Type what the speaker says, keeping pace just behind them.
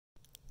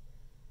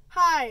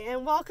Hi,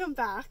 and welcome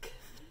back.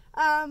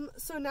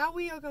 So now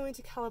we are going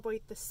to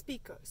calibrate the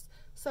speakers.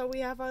 So we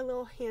have our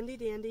little handy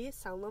dandy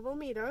sound level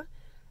meter.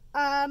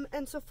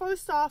 And so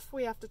first off,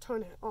 we have to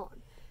turn it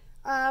on.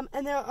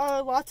 And there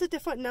are lots of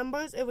different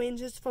numbers. It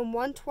ranges from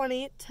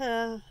 120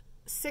 to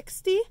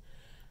 60.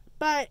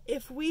 But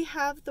if we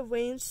have the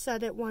range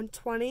set at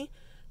 120,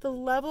 the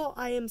level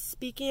I am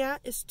speaking at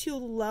is too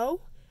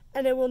low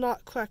and it will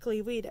not correctly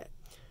read it.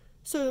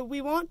 So we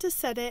want to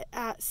set it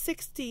at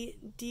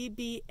 60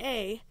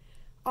 dBA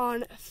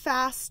on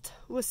fast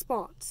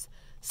response.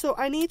 So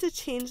I need to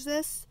change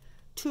this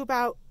to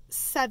about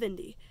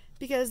 70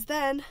 because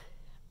then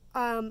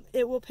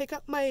it will pick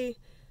up my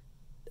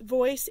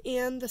voice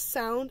and the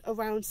sound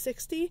around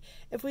 60.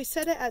 If we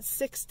set it at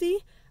 60,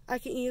 I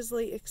can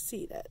easily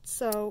exceed it.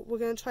 So we're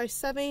going to try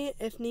 70.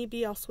 If need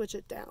be, I'll switch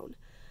it down.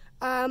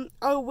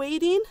 Our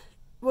weighting,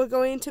 we're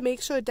going to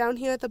make sure down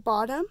here at the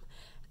bottom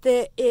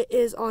that it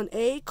is on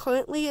A.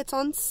 Currently it's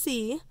on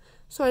C,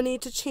 so I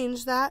need to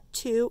change that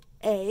to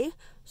A.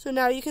 So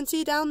now you can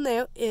see down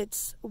there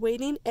it's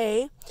weighting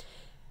A,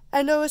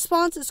 and the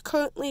response is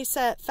currently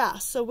set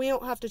fast, so we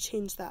don't have to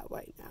change that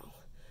right now.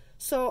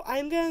 So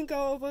I'm going to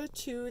go over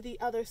to the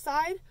other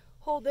side,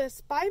 hold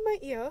this by my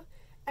ear,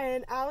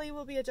 and Allie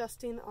will be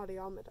adjusting the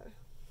audiometer.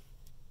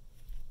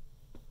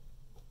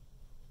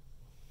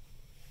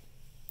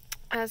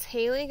 As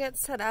Haley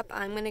gets set up,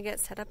 I'm going to get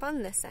set up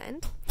on this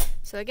end.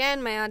 So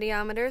again, my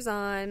audiometer's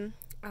on.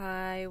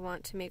 I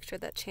want to make sure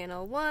that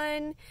channel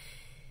 1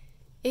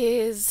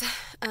 is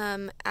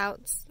as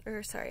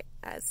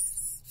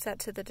set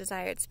to the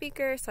desired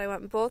speaker. So I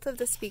want both of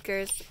the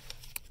speakers,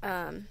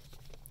 I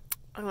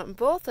want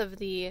both of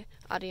the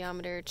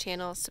audiometer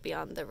channels to be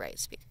on the right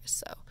speakers.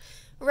 So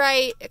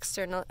right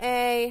external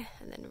A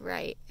and then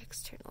right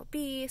external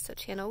B. So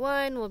channel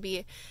 1 will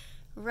be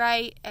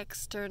right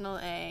external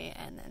A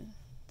and then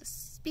the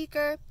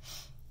speaker.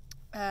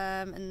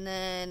 And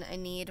then I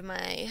need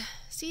my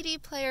CD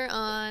player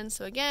on.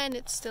 So again,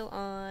 it's still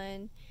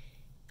on.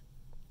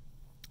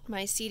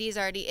 My CD's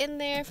already in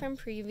there from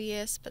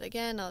previous, but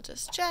again, I'll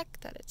just check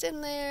that it's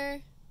in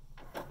there.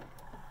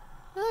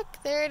 Look,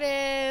 there it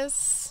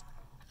is.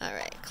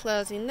 Alright,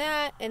 closing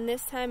that, and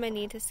this time I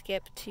need to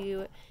skip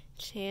to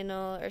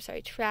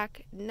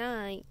track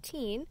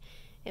 19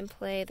 and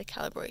play the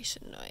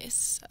calibration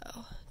noise.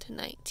 So to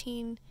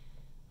 19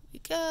 we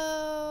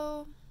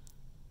go.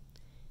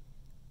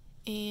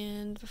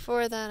 And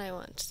before that I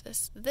want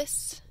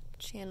this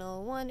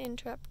channel 1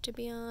 interrupt to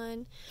be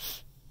on.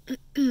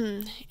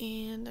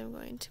 And I'm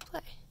going to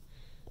play.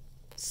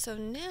 So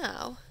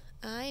now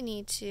I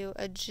need to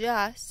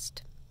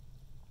adjust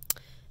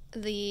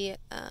the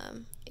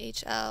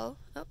HL.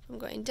 Oh, I'm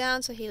going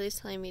down, so Haley's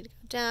telling me to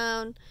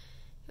go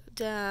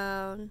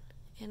down,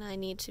 and I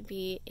need to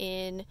be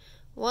in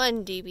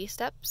 1 dB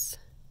steps.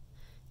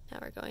 Now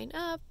we're going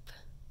up,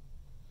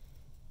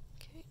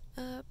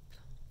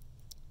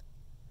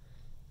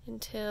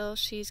 until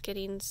she's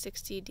getting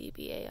 60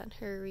 dBA on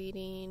her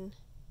reading.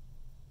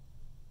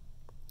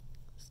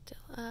 Still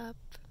up.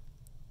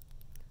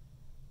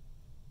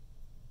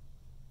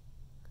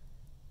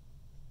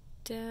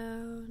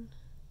 Down.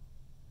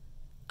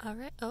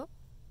 Alright, oh,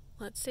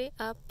 let's see,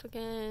 up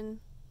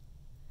again.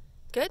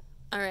 Good?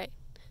 Alright,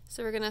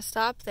 so we're gonna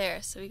stop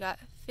there. So we got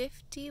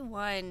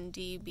 51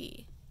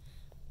 dB.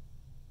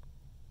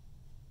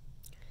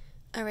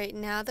 Alright,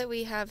 now that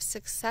we have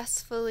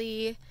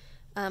successfully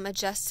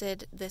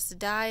adjusted this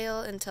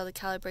dial until the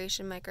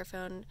calibration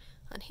microphone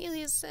on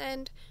Haley's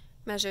end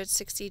measured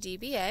 60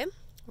 dBA,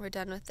 we're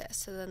done with this.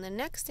 So then the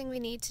next thing we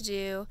need to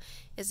do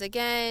is,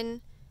 again,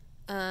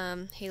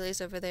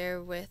 Haley's over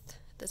there with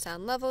the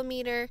sound level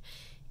meter,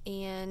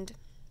 and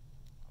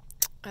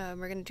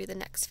we're going to do the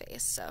next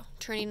phase. So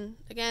turning,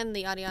 again,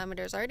 the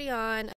audiometer is already on.